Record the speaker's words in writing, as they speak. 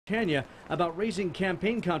Montana about raising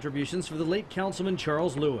campaign contributions for the late Councilman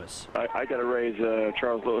Charles Lewis. I got to raise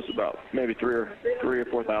Charles Lewis about maybe $3,000 or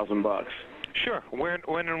 $4,000. Sure. When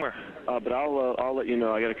and where? But I'll let you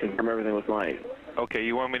know. I got to confirm everything with Mike. Okay.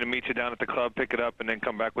 You want me to meet you down at the club, pick it up, and then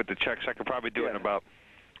come back with the checks? I could probably do it in about.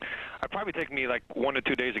 It'd probably take me like 1 to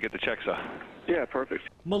 2 days to get the checks up. Yeah, perfect.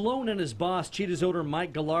 Malone and his boss, Cheetah's owner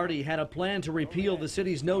Mike Gallardi, had a plan to repeal the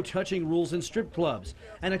city's no-touching rules in strip clubs.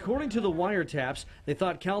 And according to the wiretaps, they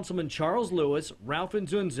thought Councilman Charles Lewis, Ralph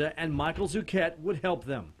Nzunza, and Michael Zucchett would help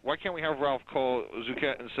them. Why can't we have Ralph call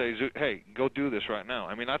Zucchett and say, hey, go do this right now?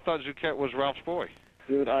 I mean, I thought Zucchett was Ralph's boy.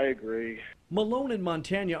 Dude, I agree. Malone and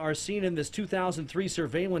Montana are seen in this 2003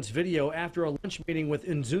 surveillance video after a lunch meeting with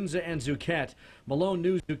Nzunza and Zucchett. Malone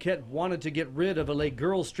knew Zucchett wanted to get rid of a LA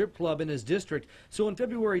girls strip club in his district, so in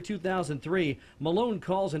February 2003, Malone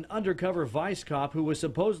calls an undercover vice cop who was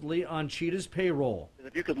supposedly on Cheetah's payroll.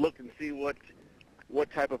 If you could look and see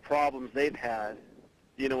what type of problems they've had,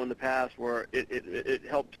 you know, in the past where it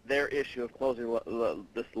helped their issue of closing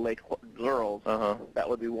this lake girls, that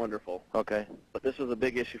would be wonderful. Okay. But this was a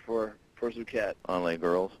big issue for Zucchett. On lake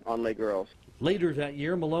girls? On lake girls. Later that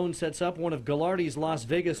year, Malone sets up one of Gallardi's Las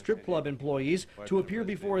Vegas strip club employees to appear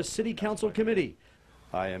before a city council committee.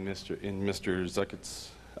 I am in Mr.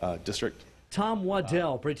 Zuckett's district. Tom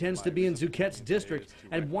Waddell pretends to be in Zucchett's district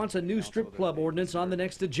and wants a new strip club ordinance on the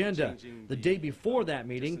next agenda. The day before that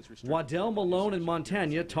meeting, Waddell, Malone, and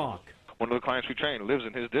Montana talk. One of the clients we trained lives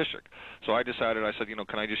in his district. So I decided, I said, you know,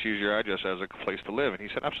 can I just use your address as a place to live? And he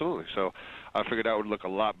said, absolutely. So I figured that would look a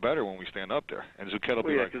lot better when we stand up there. And Zucchett will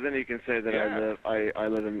be like... because then you can say that I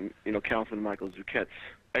live in, you know, Councilman Michael Zucchett's.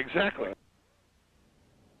 Exactly.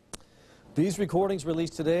 These recordings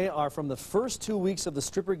released today are from the first 2 weeks of the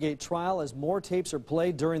Strippergate trial. As more tapes are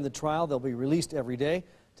played during the trial, they'll be released every day.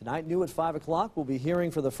 Tonight, new at 5 o'clock, we'll be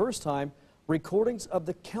hearing for the first time recordings of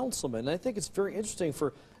the councilman. And I think it's very interesting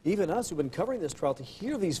for even us who've been covering this trial to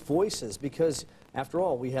hear these voices because, after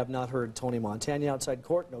all, we have not heard Tony Montana outside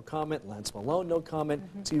court, no comment, Lance Malone, no comment.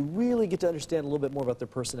 So you really get to understand a little bit more about their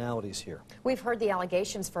personalities here. We've heard the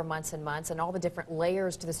allegations for months and months and all the different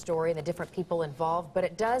layers to the story and the different people involved, but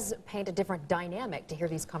it does paint a different dynamic to hear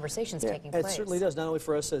these conversations taking place. It certainly does, not only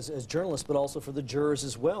for us as journalists, but also for the jurors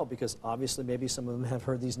as well, because obviously maybe some of them have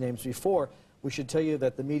heard these names before. We should tell you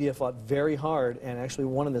that the media fought very hard and actually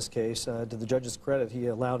won in this case. To the judge's credit, he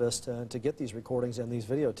allowed us to get these recordings and these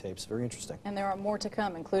videotapes. Very interesting. And there are more to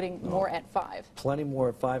come, including more at 5. Plenty more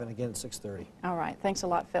at 5 and again at 6:30. All right. Thanks a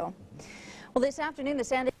lot, Phil. Well, this afternoon, the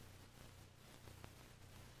San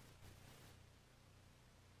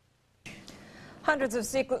Hundreds of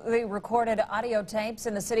secretly recorded audio tapes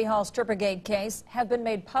in the City Hall Strippergate case have been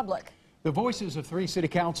made public. The voices of 3 city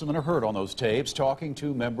councilmen are heard on those tapes talking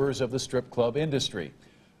to members of the strip club industry.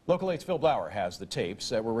 Local 8's Phil Blauer has the tapes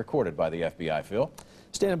that were recorded by the FBI. Phil?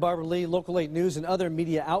 Stan and Barbara Lee, Local 8 News and other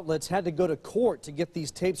media outlets had to go to court to get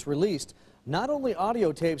these tapes released. Not only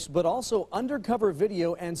audio tapes, but also undercover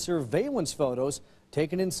video and surveillance photos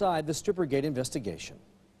taken inside the Strippergate investigation.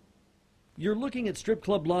 You're looking at strip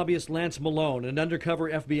club lobbyist Lance Malone and undercover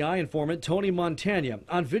FBI informant Tony Montana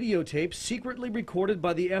on videotape secretly recorded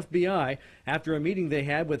by the FBI after a meeting they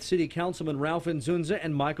had with City Councilman Ralph Nzunza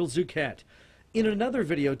and Michael Zucchett. In another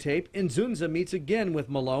videotape, Nzunza meets again with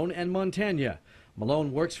Malone and Montana.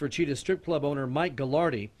 Malone works for Cheetah strip club owner Mike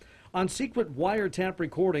Gallardi. On secret wiretap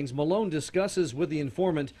recordings, Malone discusses with the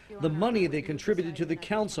informant the money they contributed to the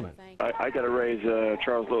councilman. I got to raise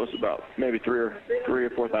Charles Lewis about maybe $3,000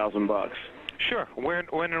 or $4,000. Sure.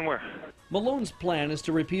 When and where? Malone's plan is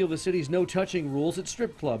to repeal the city's no-touching rules at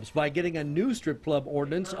strip clubs by getting a new strip club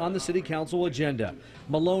ordinance on the city council agenda.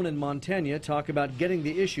 Malone and Montana talk about getting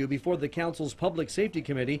the issue before the council's public safety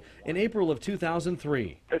committee in April of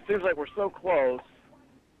 2003. It seems like we're so close.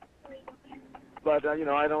 But you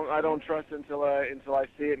know, I don't trust until I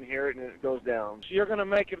see it and hear it and it goes down. You're gonna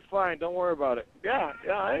make it fine. Don't worry about it. Yeah.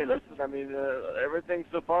 Hey, listen. I mean, everything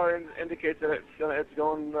so far indicates that it's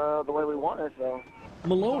going the way we want it. So.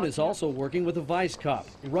 Malone is also working with a vice cop,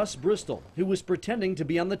 Russ Bristol, who was pretending to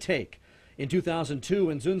be on the take. In 2002,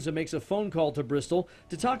 Nzunza makes a phone call to Bristol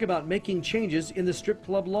to talk about making changes in the strip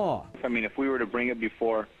club law. I mean, if we were to bring it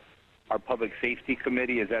before our public safety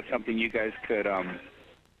committee, is that something you guys could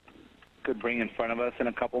bring in front of us in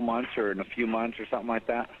a couple months or in a few months or something like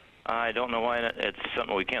that? I don't know why it's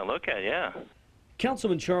something we can't look at, yeah.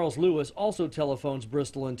 Councilman Charles Lewis also telephones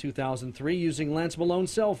Bristol in 2003 using Lance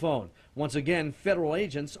Malone's cell phone. Once again, federal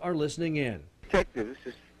agents are listening in. Detective,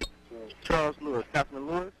 this is Charles Lewis. Councilman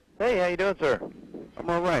Lewis? Hey, how you doing, sir? I'm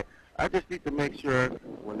all right. I just need to make sure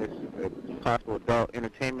when this possible adult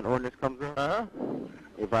entertainment ordinance comes up,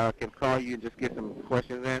 if I can call you and just get some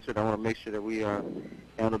questions answered, I want to make sure that we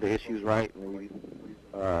handle the issues right and we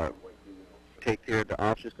take care of the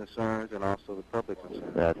officers' concerns and also the public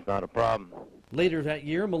concerns. That's not a problem. Later that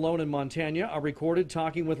year, Malone and Montana are recorded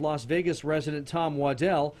talking with Las Vegas resident Tom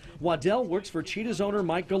Waddell. Waddell works for Cheetah's owner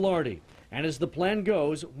Mike Gallardi. And as the plan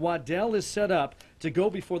goes, Waddell is set up to go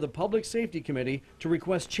before the Public Safety Committee to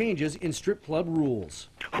request changes in strip club rules.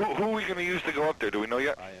 Who are we going to use to go up there? Do we know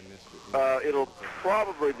yet? It'll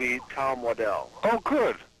probably be Tom Waddell. Oh,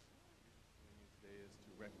 good.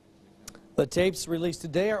 The tapes released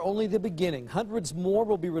today are only the beginning. Hundreds more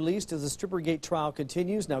will be released as the Strippergate trial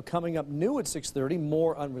continues. Now coming up new at 6:30,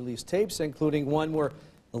 more unreleased tapes, including one where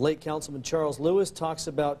the late Councilman Charles Lewis talks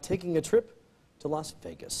about taking a trip to Las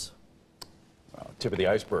Vegas. Well, tip of the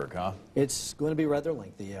iceberg, huh? It's going to be rather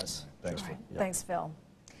lengthy, yes. Thanks, Phil. Yeah. Thanks, Phil.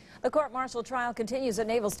 The court-martial trial continues at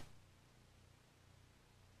Naval.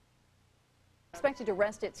 Expected to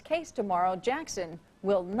rest its case tomorrow. Jackson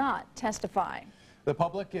will not testify. The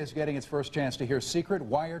public is getting its first chance to hear secret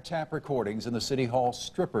wiretap recordings in the City Hall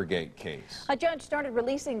Strippergate case. A judge started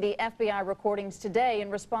releasing the FBI recordings today in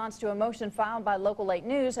response to a motion filed by Local 8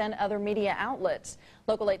 News and other media outlets.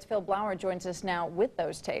 Local 8's Phil Blauer joins us now with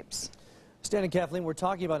those tapes. Stan and Kathleen, we're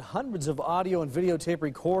talking about hundreds of audio and videotape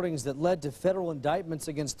recordings that led to federal indictments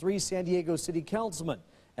against 3 San Diego City councilmen.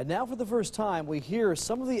 And now for the first time, we hear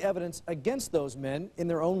some of the evidence against those men in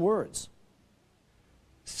their own words.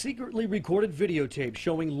 Secretly recorded videotape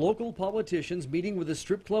showing local politicians meeting with a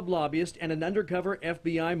strip club lobbyist and an undercover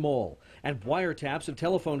FBI mole, and wiretaps of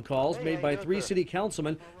telephone calls made by 3 city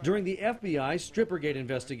councilmen during the FBI Strippergate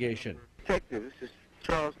investigation. Detective, this is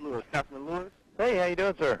Charles Lewis. Councilman Lewis? Hey, how you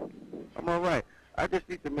doing, sir? I'm all right. I just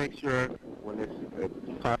need to make sure when this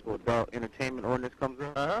possible adult entertainment ordinance comes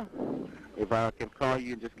up, if I can call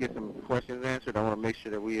you and just get some questions answered, I want to make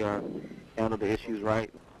sure that we handle the issues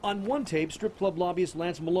right. On one tape, strip club lobbyist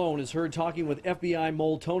Lance Malone is heard talking with FBI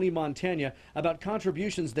mole Tony Montana about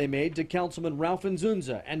contributions they made to Councilman Ralph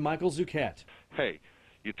Nzunza and Michael Zucchett. Hey,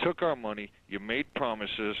 you took our money, you made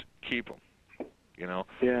promises, keep them, you know?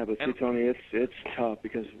 Yeah, but see, Tony, it's tough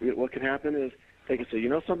because what can happen is they can say, you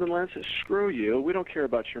know something, Lance, screw you, we don't care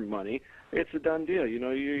about your money, it's a done deal, you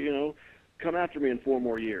know, come after me in 4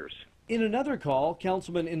 more years. In another call,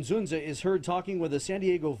 Councilman Nzunza is heard talking with a San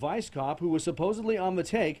Diego vice cop who was supposedly on the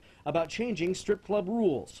take about changing strip club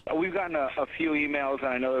rules. We've gotten a few emails, and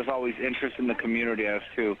I know there's always interest in the community as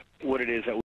to what it is that